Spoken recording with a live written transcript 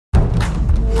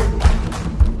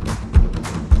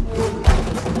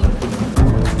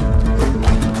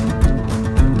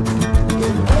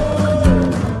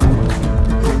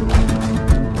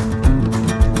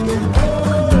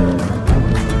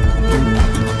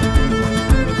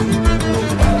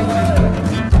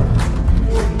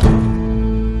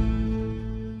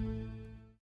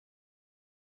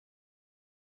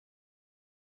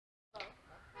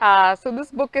So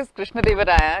this book is Krishna Deva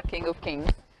Raya, King of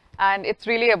Kings, and it's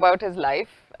really about his life.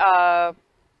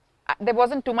 There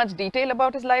wasn't too much detail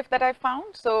about his life that I found,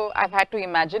 so I've had to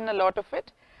imagine a lot of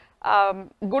it.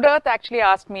 Goodearth actually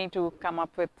asked me to come up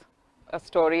with a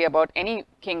story about any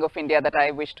king of India that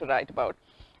I wish to write about.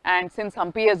 And since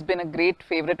Hampi has been a great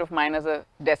favorite of mine as a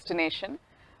destination,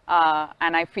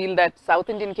 and I feel that South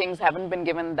Indian kings haven't been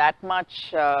given that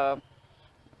much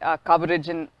coverage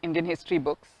in Indian history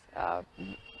books.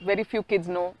 Very few kids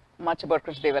know much about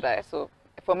Krishna Deva Raya, so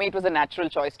for me it was a natural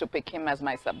choice to pick him as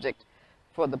my subject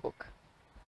for the book.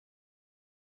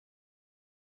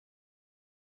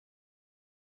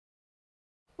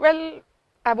 Well,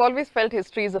 I've always felt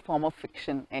history is a form of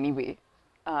fiction anyway.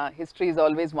 History is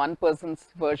always one person's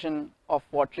version of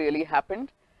what really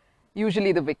happened,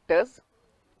 usually the victors.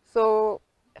 So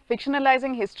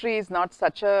fictionalizing history is not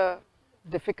such a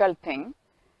difficult thing.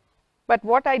 But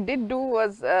what I did do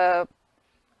was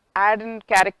add in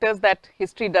characters that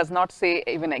history does not say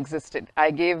even existed.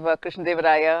 I gave Krishna Deva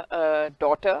Raya a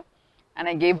daughter, and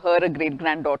I gave her a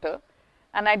great-granddaughter.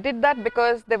 And I did that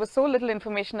because there was so little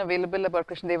information available about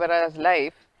Krishna Deva Raya's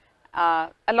life.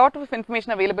 A lot of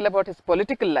information available about his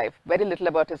political life, very little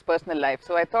about his personal life.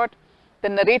 So I thought the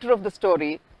narrator of the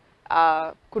story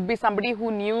could be somebody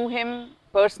who knew him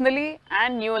personally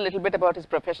and knew a little bit about his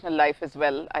professional life as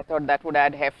well. I thought that would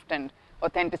add heft and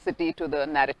authenticity to the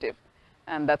narrative,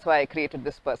 and that's why I created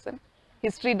this person.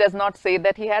 History does not say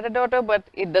that he had a daughter, but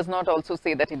it does not also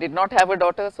say that he did not have a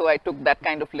daughter, so I took that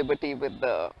kind of liberty with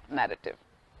the narrative.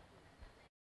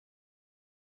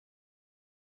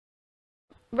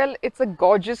 Well, it's a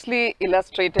gorgeously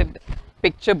illustrated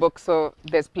picture book, so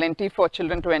there's plenty for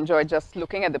children to enjoy just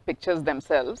looking at the pictures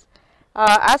themselves.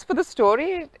 As for the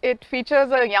story, it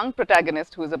features a young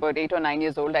protagonist who is about 8 or 9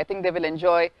 years old. I think they will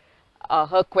enjoy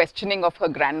her questioning of her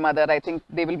grandmother. I think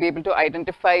they will be able to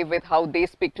identify with how they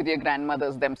speak to their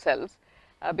grandmothers themselves,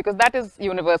 because that is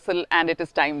universal and it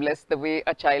is timeless, the way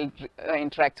a child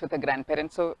interacts with a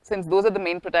grandparent. So since those are the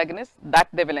main protagonists, that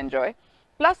they will enjoy.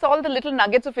 Plus all the little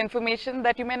nuggets of information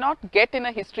that you may not get in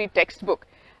a history textbook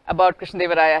about Krishna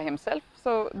Deva Raya himself.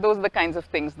 So those are the kinds of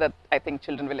things that I think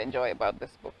children will enjoy about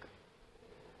this book.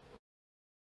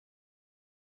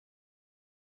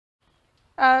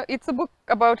 It's a book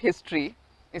about history,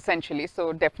 essentially.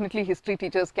 So definitely history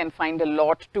teachers can find a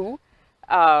lot to,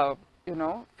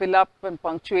 fill up and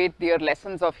punctuate their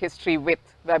lessons of history with,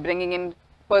 by bringing in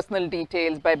personal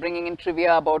details, by bringing in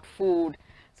trivia about food.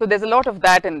 So there's a lot of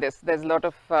that in this. There's a lot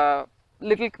of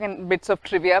little bits of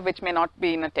trivia which may not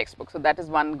be in a textbook. So that is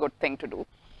one good thing to do.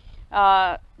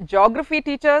 Geography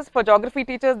teachers, for geography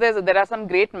teachers, there are some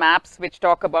great maps which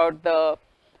talk about the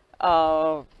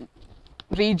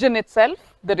region itself,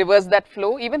 the rivers that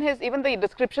flow. Even the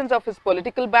descriptions of his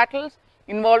political battles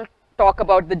involve talk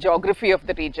about the geography of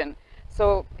the region.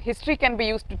 So history can be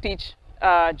used to teach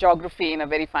geography in a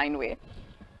very fine way.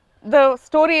 The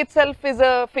story itself is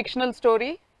a fictional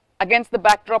story against the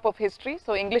backdrop of history.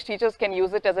 So English teachers can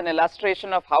use it as an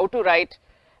illustration of how to write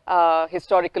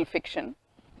historical fiction.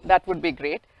 That would be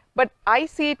great. But I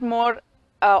see it more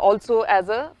also as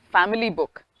a family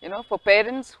book. For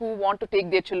parents who want to take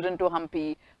their children to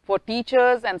Hampi, for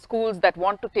teachers and schools that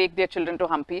want to take their children to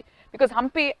Hampi, because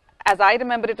Hampi, as I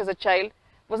remember it as a child,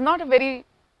 was not a very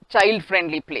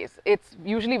child-friendly place. It's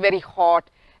usually very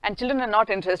hot, and children are not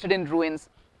interested in ruins.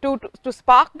 To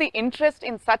spark the interest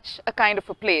in such a kind of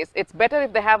a place, it's better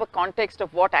if they have a context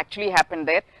of what actually happened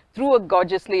there through a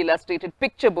gorgeously illustrated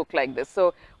picture book like this.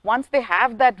 So once they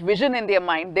have that vision in their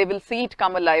mind, they will see it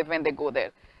come alive when they go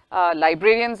there.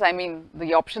 Librarians, I mean,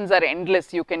 the options are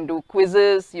endless. You can do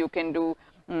quizzes, you can do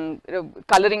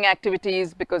coloring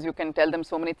activities, because you can tell them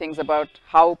so many things about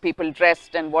how people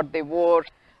dressed and what they wore,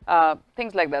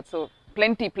 things like that. So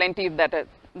plenty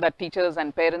that teachers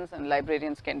and parents and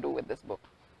librarians can do with this book.